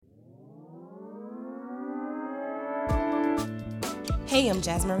Hey, I'm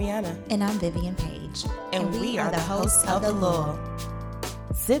Jazz Mariana. And I'm Vivian Page. And we are the hosts of The Lull.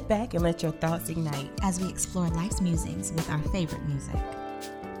 Sit back and let your thoughts ignite as we explore life's musings with our favorite music.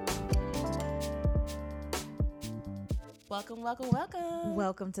 Welcome, welcome, welcome.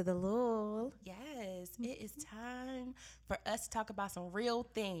 Welcome to The Lull. Yes, it is time for us to talk about some real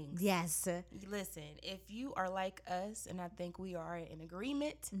things. Yes. Listen, if you are like us, and I think we are in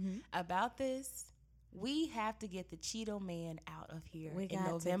agreement about this, we have to get the Cheeto Man out of here in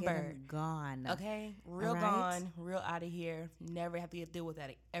November. To get him gone. Okay? Real gone, real out of here. Never have to deal with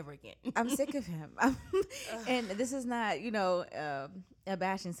that ever again. I'm sick of him. And this is not, a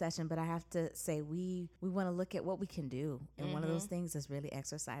bashing session, but I have to say we want to look at what we can do. And one of those things is really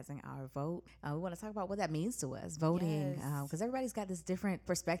exercising our vote. We want to talk about what that means to us, voting, because everybody's got this different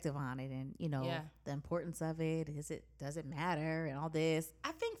perspective on it and, the importance of it. Does it matter and all this?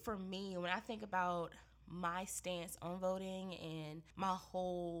 I think for me, when I think about my stance on voting and my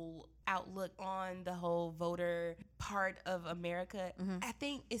whole outlook on the whole voter part of America, I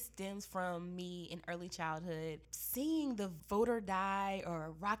think it stems from me in early childhood seeing the Vote or Die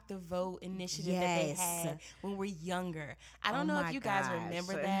or Rock the Vote initiative that they had when we were younger. I don't know if you guys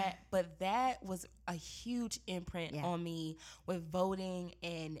remember that, but that was a huge imprint on me with voting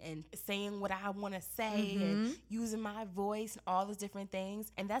and saying what I want to say and using my voice and all those different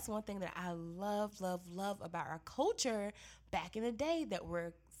things. And that's one thing that I love about our culture back in the day that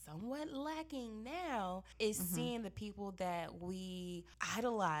we're somewhat lacking now is seeing the people that we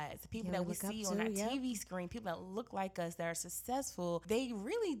idolize, the people that we see on our TV screen, people that look like us, that are successful. They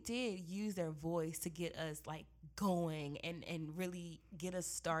really did use their voice to get us going and really get us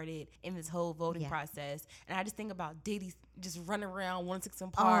started in this whole voting process. And I just think about Diddy just running around 116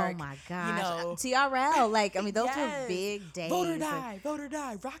 Park. Oh my gosh. TRL, those were big days. Vote or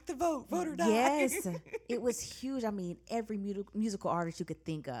die, rock the vote, vote or die. Yes. It was huge. Every musical artist you could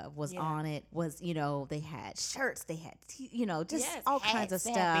think of was on it, they had shirts, they had, all hats, kinds of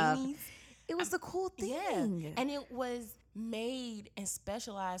stuff. It was the cool thing. Yeah. And it was made and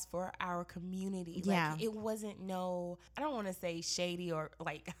specialized for our community. It wasn't I don't want to say shady or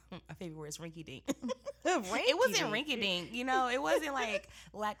my favorite word is rinky dink. It wasn't rinky dink, it wasn't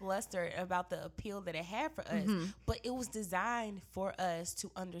lackluster about the appeal that it had for us, but it was designed for us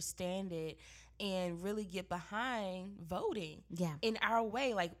to understand it and really get behind voting in our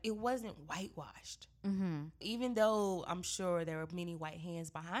way. It wasn't whitewashed. Even though I'm sure there were many white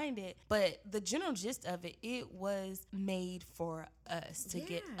hands behind it, but the general gist of it, it was made for us to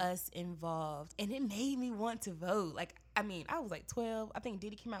get us involved, and it made me want to vote. I was 12. I think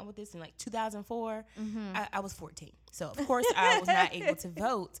Diddy came out with this in 2004. I was 14. So, of course, I was not able to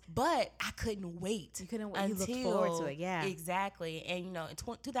vote, but I couldn't wait. You couldn't wait. You looked forward to it, yeah. Exactly. And, in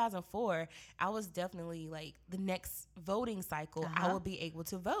 2004, I was definitely the next voting cycle, I would be able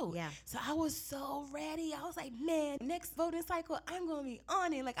to vote. Yeah. So, I was so ready. I was like, man, next voting cycle, I'm going to be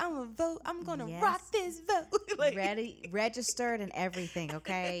on it. I'm going to vote. I'm going to rock this vote. Ready, registered and everything,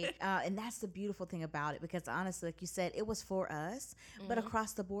 okay? And that's the beautiful thing about it, because honestly, like you said, it was for us, but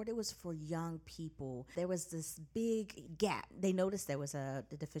across the board, it was for young people. There was this big gap. They noticed there was a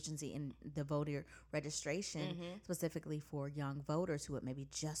deficiency in the voter registration, specifically for young voters who had maybe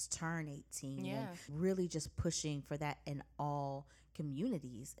just turned 18, and really just pushing for that in all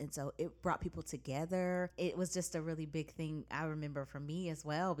communities. And so it brought people together. It was just a really big thing, I remember, for me as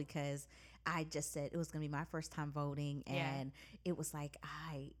well, because I just said it was going to be my first time voting, and it was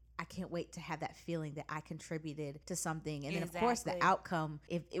I can't wait to have that feeling that I contributed to something. And then, of course, the outcome,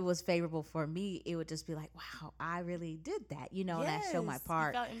 if it was favorable for me, it would just be wow, I really did that, and I showed my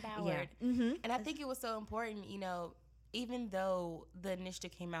part. You felt empowered. Yeah. And I think it was so important, even though the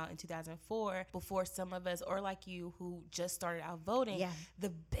initiative came out in 2004, before some of us, or like you, who just started out voting,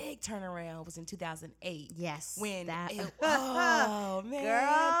 the big turnaround was in 2008. Yes. When oh, man.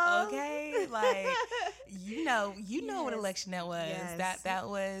 Girl. Okay. You know what election that was. Yes. That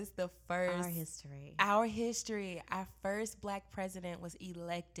was the first. Our history. Our first Black president was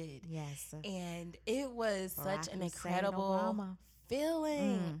elected. Yes. And it was such an incredible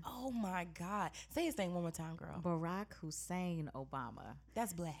feeling. Oh my God. Say his name one more time, girl. Barack Hussein Obama.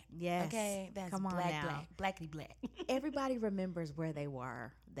 That's black. Yes. Okay. That's Come on black, now. Blackity black. Everybody remembers where they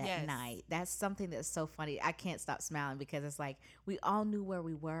were that night. That's something that's so funny. I can't stop smiling because it's we all knew where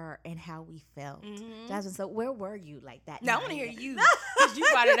we were and how we felt. Jasmine, so where were you that night? I want to hear you because you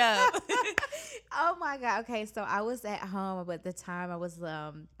brought it up. Oh my God. Okay, so I was at home, but at the time I was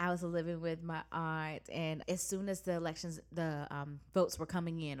living with my aunt, and as soon as the votes were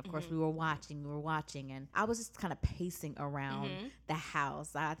coming in, of course we were watching, and I was just kind of pacing around the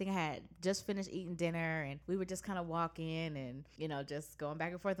house. I think I had just finished eating dinner, and we were just kind of walking and just going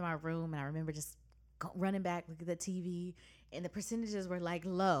back and forth in my room, and I remember just running back, looking at the TV, and the percentages were like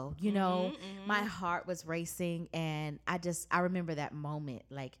low. My heart was racing, and I remember that moment,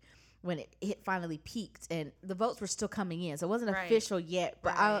 like when it finally peaked and the votes were still coming in. So it wasn't official yet,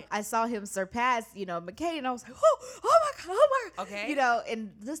 but I saw him surpass, McCain, and I was like, oh my God. Okay. And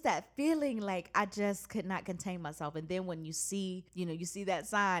just that feeling, like I just could not contain myself. And then when you see that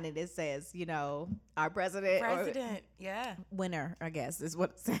sign and it says, our president, yeah. winner, I guess is what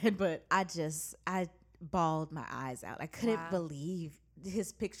it said. But I bawled my eyes out. I couldn't believe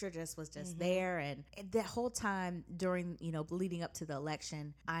his picture was there, and the whole time during leading up to the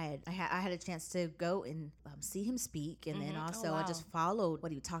election, I had a chance to go and see him speak, and then also I just followed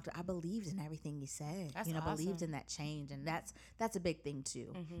what he talked about. I believed in everything he said. That's awesome. Believed in that change, and that's a big thing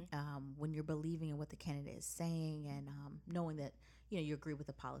too. When you're believing in what the candidate is saying, and knowing that you agree with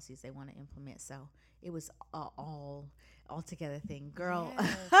the policies they want to implement. So it was all together thing, girl.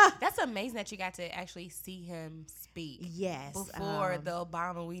 Yes. That's amazing that you got to actually see him speak. Yes, before the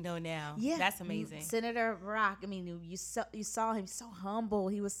Obama we know now. Yeah, that's amazing. Senator Barack. I mean, you saw him so humble.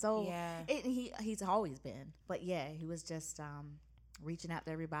 He was so he's always been. But yeah, he was just reaching out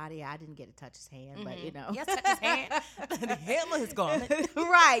to everybody. I didn't get to touch his hand, but yes, touch his hand. The hem of his garment.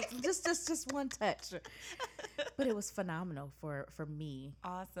 Right, just one touch. But it was phenomenal for me.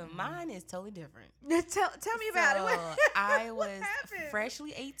 Awesome. Mine is totally different. Tell me about it. I was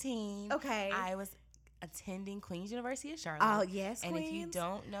freshly 18. Okay. I was attending Queen's University of Charlotte. Oh yes, and Queens. If you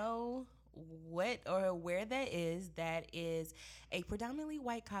don't know what or where that is a predominantly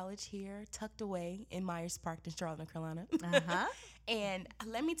white college here, tucked away in Myers Park in Charlotte, North Carolina. And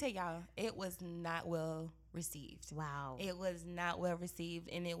let me tell y'all, it was not well received. Wow. It was not well received,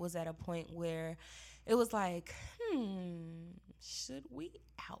 and it was at a point where it was like, should we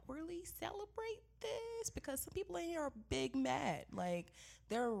outwardly celebrate this? Because some people in here are big mad. Like,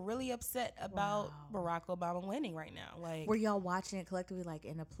 they're really upset about Barack Obama winning right now. Like, were y'all watching it collectively, like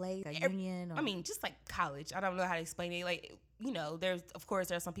in a play, a union? Or? I mean, just like college. I don't know how to explain it. Like, there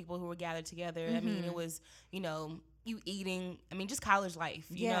are some people who were gathered together. I mean, it was, you eating. I mean, just college life.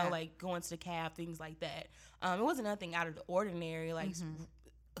 You know, like going to the cab, things like that. It wasn't nothing out of the ordinary. Like.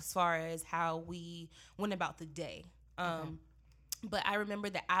 As far as how we went about the day. But I remember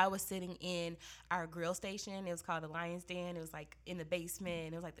that I was sitting in our grill station. It was called the Lion's Den. It was like in the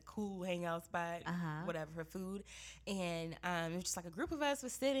basement. It was like the cool hangout spot, whatever, for food. And it was just like a group of us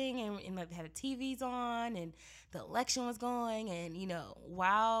was sitting, and like they had the TVs on, and the election was going. And,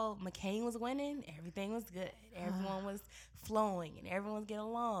 while McCain was winning, everything was good. Everyone was flowing, and everyone was getting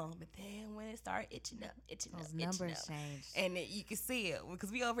along. But then when it started itching up, those numbers changed. And you can see it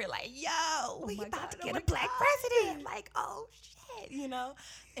because we over here like, yo, we about to get a black president. Like, oh, shit.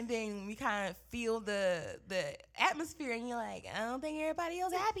 And then we kind of feel the atmosphere, and you're like, I don't think everybody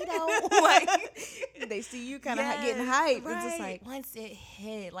else happy though. Like, they see you kind of getting hyped. Right. It's just like, once it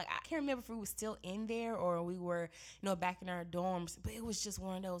hit, like, I can't remember if we were still in there or we were, back in our dorms, but it was just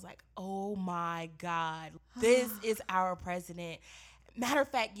one of those like, oh my God, this is our president. Matter of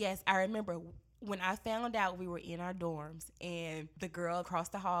fact, yes, I remember when I found out we were in our dorms and the girl across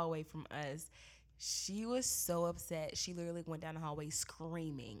the hallway from us, she was so upset. She literally went down the hallway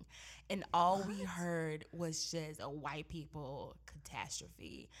screaming. And all we heard was just a white people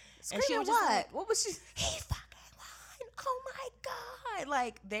catastrophe. Screaming and she was what? Like, what was she? He fucking lied. Oh my God.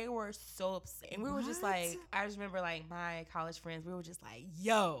 Like, they were so upset. And we were just like, I just remember like my college friends, we were just like,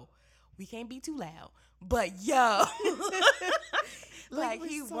 yo, we can't be too loud, but yo. Like,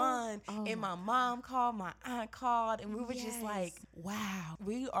 he won, and my mom called, my aunt called, and we were just like, wow,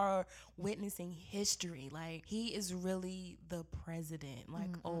 we are witnessing history. Like, he is really the president. Like,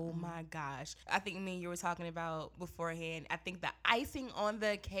 oh my gosh. I think me and you were talking about beforehand, I think the icing on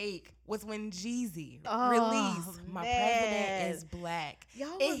the cake was when Jeezy released My President is Black.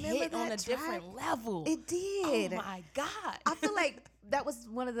 Y'all it remember hit that on a track? different level. It did. Oh my God. I feel like that was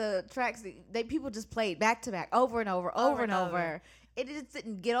one of the tracks that people just played back to back over and over and over. It just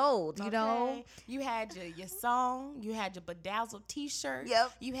didn't get old, you know? You had your song. You had your bedazzled T-shirt.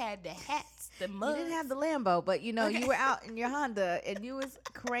 Yep. You had the hats, the mugs. You didn't have the Lambo, but, you were out in your Honda, and you was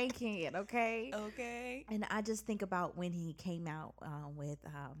cranking it, okay? Okay. And I just think about when he came out with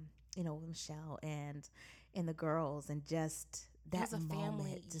Michelle and the girls, and just that was a family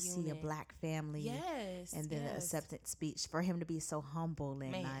moment to see a unit. Black family. Yes. And then the yes. acceptance speech for him to be so humble.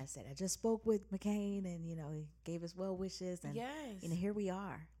 And Man. I said, I just spoke with McCain and, he gave us well wishes. And, Yes. here we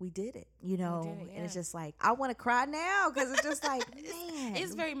are. We did it, did it, And it's yeah. just like, I want to cry now because it's just like, man.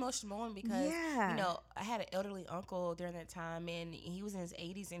 It's very emotional moment because, Yeah. I had an elderly uncle during that time, and he was in his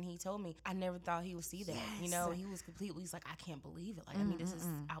 80s, and he told me, I never thought he would see that. Yes. He was he's like, I can't believe it. Like, I mean, this is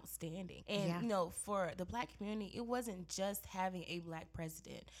outstanding. And, Yeah. For the Black community, it wasn't just having a Black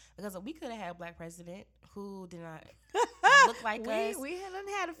president, because we could have had a Black president who did not look like us. We haven't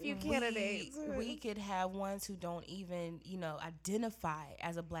had a few candidates. We could have ones who don't even, identify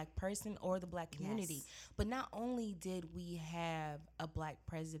as a Black person or the Black community. Yes. But not only did we have a Black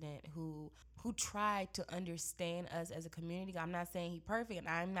president who tried to understand us as a community. I'm not saying he's perfect, and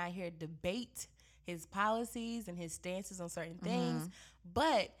I'm not here to debate his policies and his stances on certain things,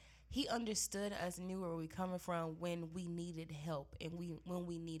 but he understood us, knew where we were coming from when we needed help and when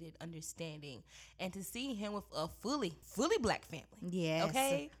we needed understanding. And to see him with a fully Black family. Yes.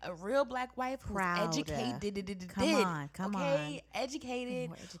 Okay? A real Black wife who's Proud. educated. Come okay? Educated,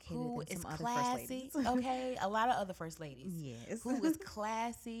 More educated who than is some other first classy. ladies. Okay? A lot of other first ladies. Yes. Who is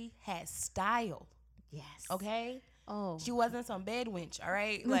classy, has style. Yes. Okay? Oh. She wasn't some bed wench, all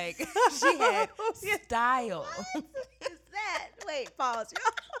right? Like, she had style. What is that? Wait, pause.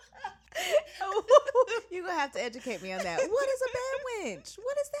 You're going to have to educate me on that. What is a bed wench?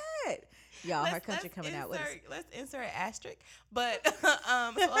 What is that? Y'all, her country coming out with Let's insert an asterisk. But so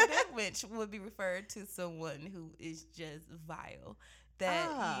a bed wench would be referred to someone who is just vile.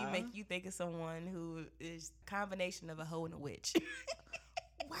 That make you think of someone who is a combination of a hoe and a witch.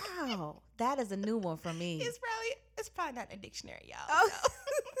 Wow, that is a new one for me. It's probably not in a dictionary, y'all. Oh. So.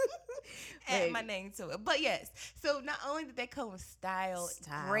 Add my name to it. But yes, so not only did they come with style.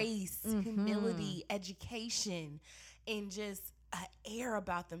 Grace, humility, education, and just an air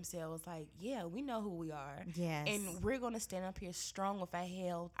about themselves. Like, yeah, we know who we are. Yes. And we're going to stand up here strong with our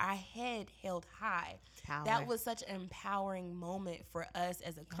head held high. Power. That was such an empowering moment for us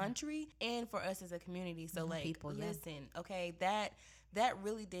as a country and for us as a community. So, like, people, listen, okay, that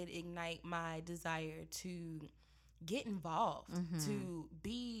really did ignite my desire to get involved, to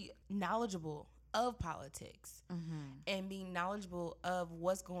be knowledgeable of politics and be knowledgeable of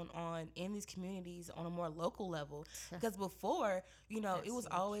what's going on in these communities on a more local level. Because before, it was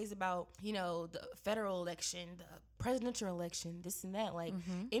always about, the federal election, the presidential election, this and that. Like,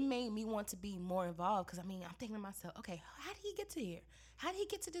 it made me want to be more involved because, I'm thinking to myself, okay, how did he get to here? How did he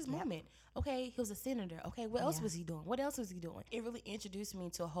get to this moment? Okay, he was a senator. Okay, what else was he doing? What else was he doing? It really introduced me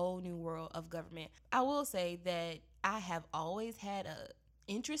to a whole new world of government. I will say that I have always had a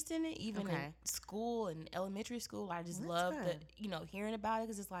interest in it, even in school and elementary school. I just love hearing about it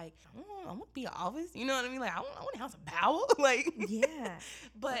because it's like, I want to be in office. You know what I mean? Like, I want to have some power. Like, yeah.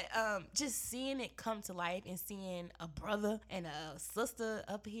 But just seeing it come to life and seeing a brother and a sister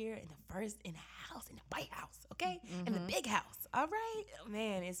up here in the house, in the White House, okay? In the big house. All right?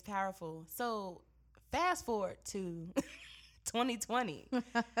 Man, it's powerful. So fast forward to 2020.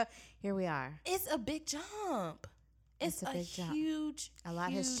 Here we are. It's a big jump. It's a big jump. huge. A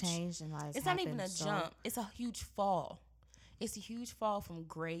lot has changed and a lot has It's happened, not even a jump. It's a huge fall. It's a huge fall from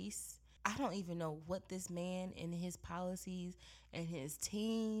grace. I don't even know what this man and his policies and his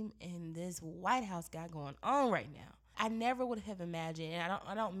team and this White House got going on right now. I never would have imagined, and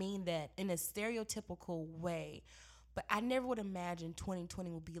I don't mean that in a stereotypical way, but I never would imagine 2020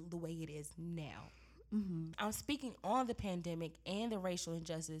 will be the way it is now. I'm speaking on the pandemic and the racial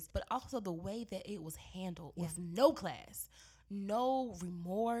injustice, but also the way that it was handled with no class, no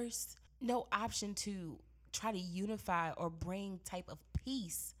remorse, no option to try to unify or bring type of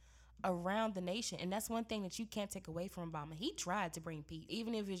peace around the nation. And that's one thing that you can't take away from Obama. He tried to bring peace,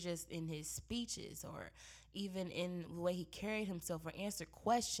 even if it's just in his speeches or even in the way he carried himself or answered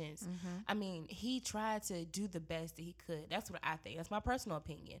questions. He tried to do the best that he could. That's what I think. That's my personal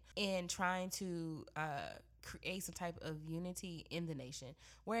opinion. And trying to create some type of unity in the nation.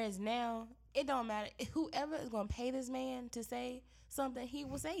 Whereas now, it don't matter. Whoever is going to pay this man to say something, he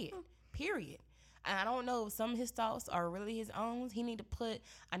will say it. Period. And I don't know if some of his thoughts are really his own. He need to put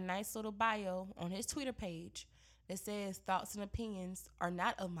a nice little bio on his Twitter page that says thoughts and opinions are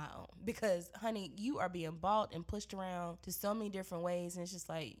not of my own. Because, honey, you are being bought and pushed around to so many different ways. And it's just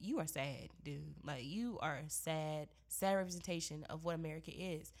like, you are sad, dude. Like, you are a sad representation of what America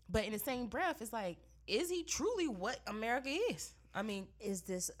is. But in the same breath, it's like, is he truly what America is? Is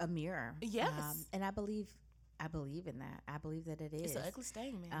this a mirror? Yes. And I believe in that. I believe that it is. It's an ugly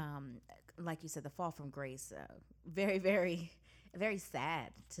stain, man. Like you said, the fall from grace. Very, very, very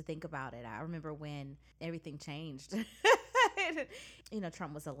sad to think about it. I remember when everything changed.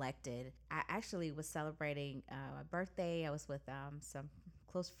 Trump was elected. I actually was celebrating my birthday. I was with some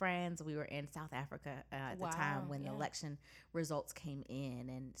close friends. We were in South Africa at the time when the election results came in.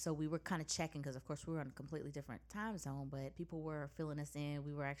 And so we were kind of checking because, of course, we were on a completely different time zone, but people were filling us in.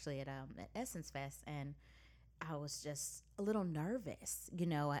 We were actually at Essence Fest, and I was just a little nervous.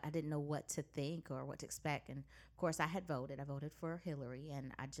 I didn't know what to think or what to expect. And of course, I had voted. I voted for Hillary,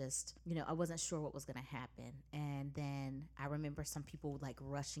 and I just, I wasn't sure what was going to happen. And then I remember some people like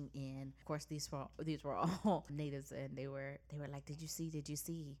rushing in. Of course, these were all natives, and they were like, "Did you see?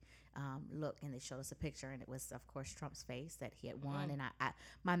 Look!" And they showed us a picture, and it was, of course, Trump's face that he had won. And I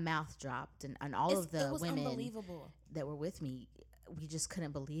my mouth dropped, and all of the women that were with me, we just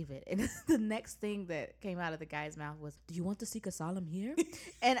couldn't believe it. And the next thing that came out of the guy's mouth was, "Do you want to seek asylum here?"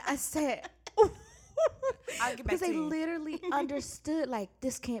 And I said, I'll get back because to they you. literally understood, like,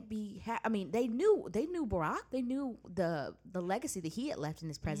 this can't be. I mean, they knew Barack. They knew the legacy that he had left in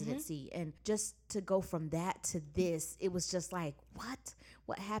his presidency, and just to go from that to this, it was just like,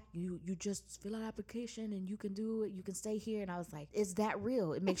 what happened? You just fill out an application and you can do it. You can stay here. And I was like, is that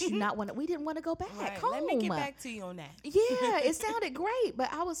real? It makes you not want to. We didn't want to go back home. Let me get back to you on that. Yeah, it sounded great,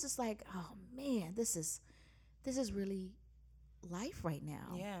 but I was just like, oh man, this is really life right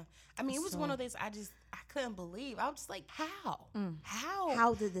now. Yeah. I mean, it was one of those I couldn't believe. I was just like, how?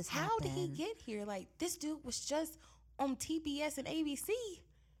 How did this happen? How did he get here? Like, this dude was just on TBS and ABC.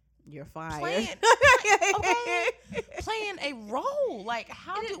 You're fired. Playing a role. Like,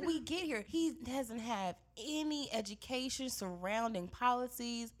 how did we get here? He doesn't have any education surrounding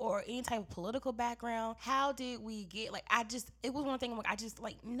policies or any type of political background. How did we get, like, it was one thing, I just,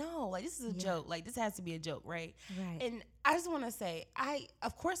 like, no, like, this is a joke. Like, this has to be a joke, right? Right. And I just want to say,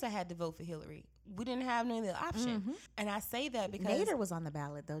 of course I had to vote for Hillary. We didn't have any other option. Mm-hmm. And I say that because Nader was on the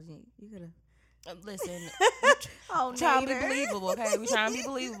ballot, though. You could have. Listen, trying to be believable, okay? We're trying to be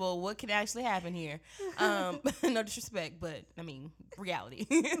believable. What can actually happen here? No disrespect, but I mean, reality.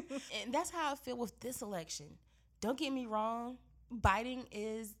 And that's how I feel with this election. Don't get me wrong. Biden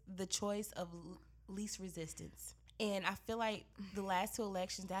is the choice of least resistance. And I feel like the last two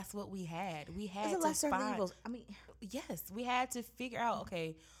elections, that's what we had. We had to find evils. I mean, yes, we had to figure out,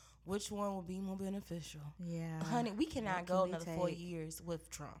 okay, which one will be more beneficial. Yeah. Honey, we cannot go another 4 years with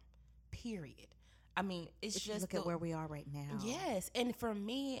Trump. Period. I mean, it's if just look at where we are right now. Yes, and for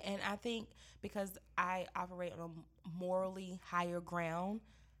me, and I think because I operate on a morally higher ground,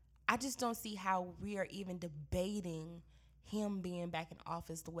 I just don't see how we are even debating him being back in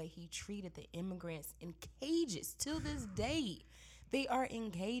office the way he treated the immigrants in cages. To this day, they are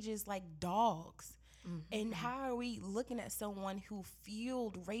in cages like dogs. Mm-hmm. And how are we looking at someone who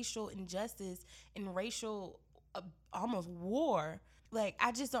fueled racial injustice and racial almost war? Like,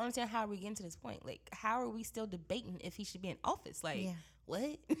 I just don't understand how we get to this point. Like, how are we still debating if he should be in office? Like,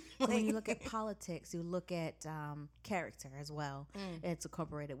 what? So when you look at politics, you look at character as well. It's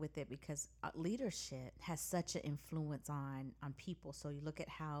incorporated with it because leadership has such an influence on people. So you look at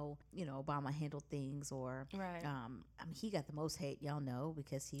how, Obama handled things, or right. I mean, he got the most hate, y'all know,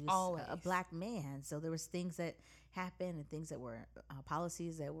 because he was a black man. So there was things that happened and things that were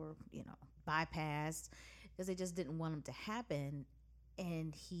policies that were, bypassed because they just didn't want them to happen.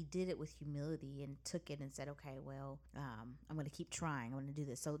 And he did it with humility and took it and said, okay, well, I'm going to keep trying. I'm going to do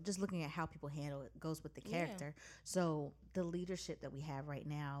this. So just looking at how people handle it goes with the character. Yeah. So the leadership that we have right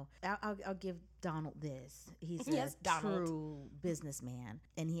now, I'll give Donald this. He's true businessman,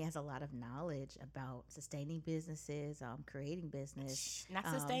 and he has a lot of knowledge about sustaining businesses, creating business. Not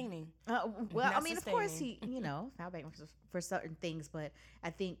sustaining. Well, I mean, of course, he, filed back for certain things, but I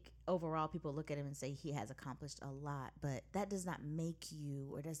think overall people look at him and say he has accomplished a lot, but that does not make you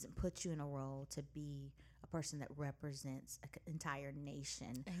or doesn't put you in a role to be a person that represents an entire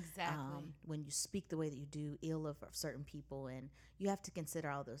nation. Exactly. When you speak the way that you do, ill of certain people, and you have to consider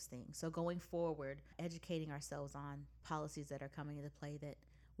all those things. So going forward, educating ourselves on policies that are coming into play, that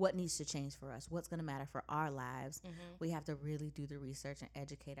what needs to change for us, what's going to matter for our lives. Mm-hmm. We have to really do the research and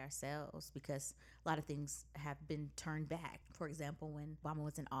educate ourselves, because a lot of things have been turned back. For example, when Obama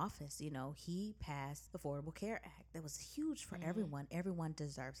was in office, he passed the Affordable Care Act. That was huge for everyone. Everyone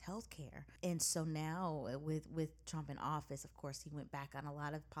deserves health care. And so now with Trump in office, of course, he went back on a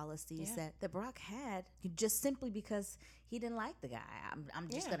lot of policies that Barack had, just simply because he didn't like the guy. I'm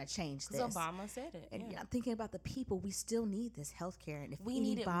just going to change this. Because Obama said it. And I'm thinking about the people. We still need this health care. And if we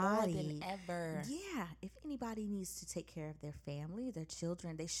need it more than ever. Yeah. If anybody needs to take care of their family, their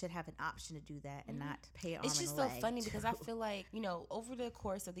children, they should have an option to do that and not pay arm and leg. It's just so funny because I feel like, over the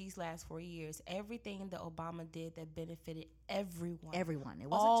course of these last 4 years, everything that Obama did that benefited everyone. Everyone. It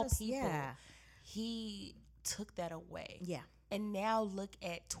wasn't all just people. Yeah. He took that away. Yeah. And now look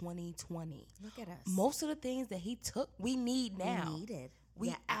at 2020. Look at us. Most of the things that he took, we need now. We needed. We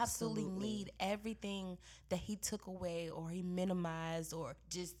Yeah, absolutely absolutely. need everything that he took away or he minimized or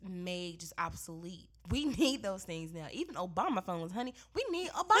just made just obsolete. We need those things now. Even Obama phones, honey. We need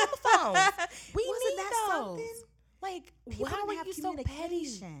Obama phones. We Wasn't need that those. something? Like, People why don't are have you so petty?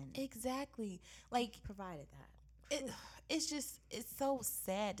 communication. Exactly. Like, Provided that. it's so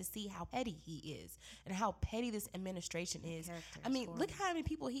sad to see how petty he is and how petty this administration is. I mean, look how many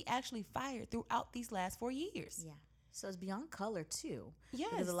people he actually fired throughout these last 4 years. Yeah. So it's beyond color too. Yes.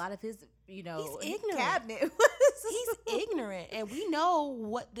 Because a lot of his, He's ignorant. cabinet He's ignorant, and we know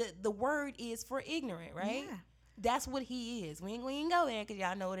what the word is for ignorant, right? Yeah. That's what he is. We ain't go there because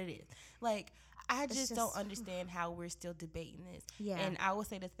y'all know what it is. Like, I just don't understand how we're still debating this. Yeah. And I will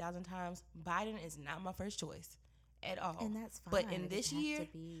say this 1,000 times, Biden is not my first choice at all. And that's fine. But in It this doesn't have year, to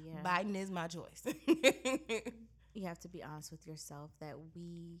be, Biden is my choice. you have to be honest with yourself that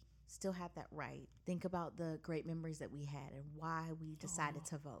we still have that right. Think about the great memories that we had and why we decided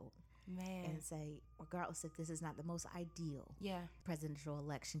to vote. Man. And say, regardless if this is not the most ideal presidential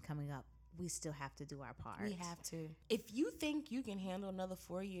election coming up, we still have to do our part. We have to. If you think you can handle another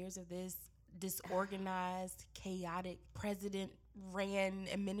 4 years of this disorganized, chaotic, president-ran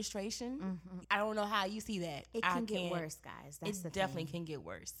administration, I don't know how you see that. It can get worse, guys. That's the It definitely thing. can get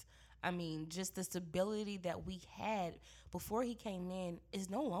worse. I mean, just the stability that we had before he came in is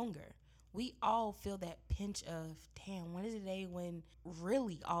no longer. We all feel that pinch of, damn, when is the day when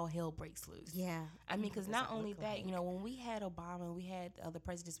really all hell breaks loose? Yeah. I mean, because not only look that, like? you know, when we had Obama, we had other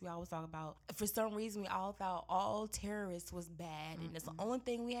presidents, we always talk about, for some reason, we all thought all terrorists was bad. And it's the only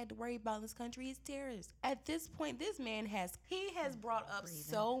thing we had to worry about in this country is terrorists. At this point, this man has brought up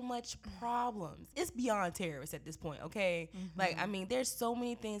so much problems. It's beyond terrorists at this point, okay? Like, I mean, there's so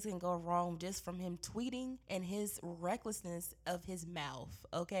many things can go wrong just from him tweeting and his recklessness of his mouth,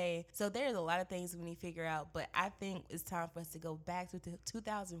 okay? So there's a lot of things we need to figure out, but I think it's time for us to go back to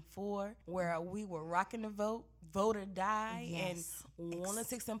 2004 where we were rocking the vote or die, Yes. and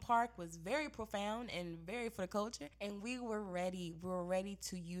 106 in Park was very profound and very for the culture, and we were ready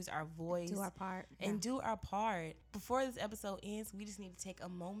to use our voice, Do our part. and do our part. Before this episode ends, we just need to take a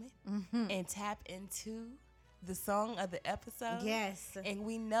moment and tap into the song of the episode. Yes. And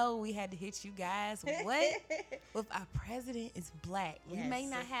we know we had to hit you guys with our president is black. We may Yes.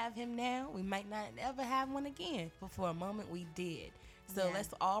 not have him now. We might not ever have one again. But for a moment we did. So Yeah.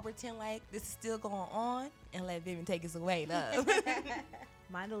 let's all pretend like this is still going on and let Vivian take us away, love.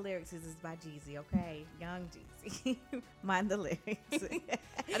 Mind the lyrics is by Jeezy, okay? Young Jeezy. Mind the lyrics.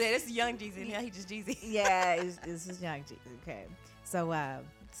 Oh, this is young Jeezy. Now he just Jeezy. Yeah, this is Young Jeezy, okay? So,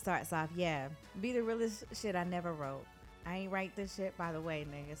 starts off, be the realest shit I never wrote. I ain't write this shit, by the way,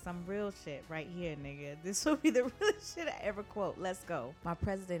 nigga. Some real shit right here, nigga. This will be the realest shit I ever quote. Let's go. My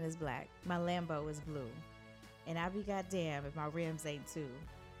president is black. My Lambo is blue. And I be goddamn if my rims ain't too.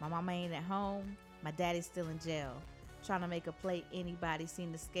 My mama ain't at home. My daddy's still in jail. Trying to make a plate, anybody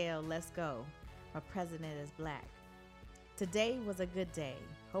seen the scale? Let's go. My president is black. Today was a good day.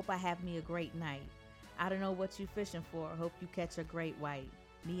 Hope I have me a great night. I don't know what you fishing for. Hope you catch a great white.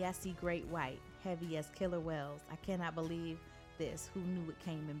 Me, I see great white, heavy as killer whales. I cannot believe this. Who knew it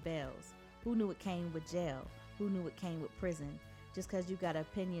came in bells? Who knew it came with jail? Who knew it came with prison? Just because you got an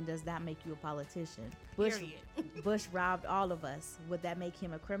opinion does not make you a politician. Period. Bush robbed all of us. Would that make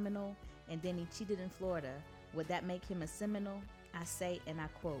him a criminal? And then he cheated in Florida. Would that make him a Seminole? I say, and I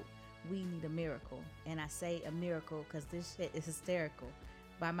quote, we need a miracle. And I say a miracle because this shit is hysterical.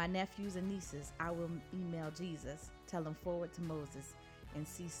 By my nephews and nieces, I will email Jesus. Tell him forward to Moses and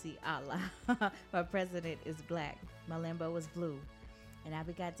CC Allah. My president is black. My Lambo is blue. And I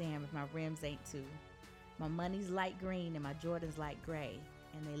be goddamn if my rims ain't too. My money's light green and my Jordan's light gray.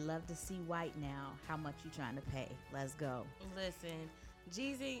 And they love to see white now. How much you trying to pay? Let's go. Listen,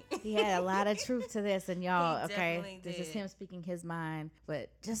 Jeezy. He had a lot of truth to this, and y'all, He okay, definitely this is did. him speaking his mind. But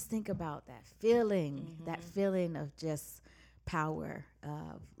just think about that feeling, that feeling of just power,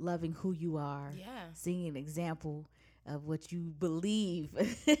 of loving who you are, Yeah. seeing an example of what you believe.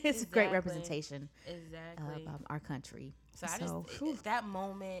 It's a great Exactly. representation Exactly. of our country. So I whew. just, that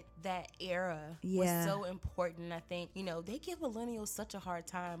moment, that era Yeah. was so important. I think, you know, they give millennials such a hard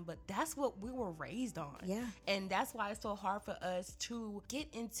time, but that's what we were raised on. Yeah. And that's why it's so hard for us to get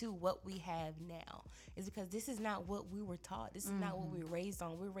into what we have now, is because this is not what we were taught. This is not what we were raised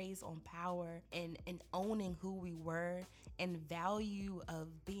on. We're raised on power and owning who we were and value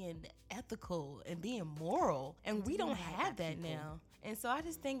of being ethical and being moral. And we don't have that now. And so I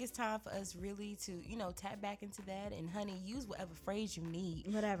just think it's time for us really to, tap back into that. And honey, use whatever phrase you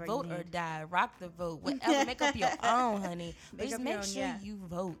need. Whatever. Vote you need. or die. Rock the vote. Whatever. Make up your own, honey. But just make sure you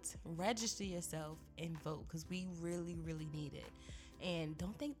vote. Register yourself and vote, because we really, really need it. And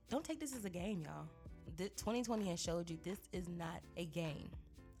don't take this as a game, y'all. 2020 has showed you this is not a game.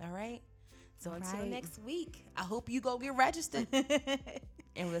 All right? So until next week, I hope you go get registered.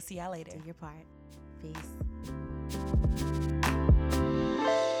 And we'll see y'all later. Do your part. Peace.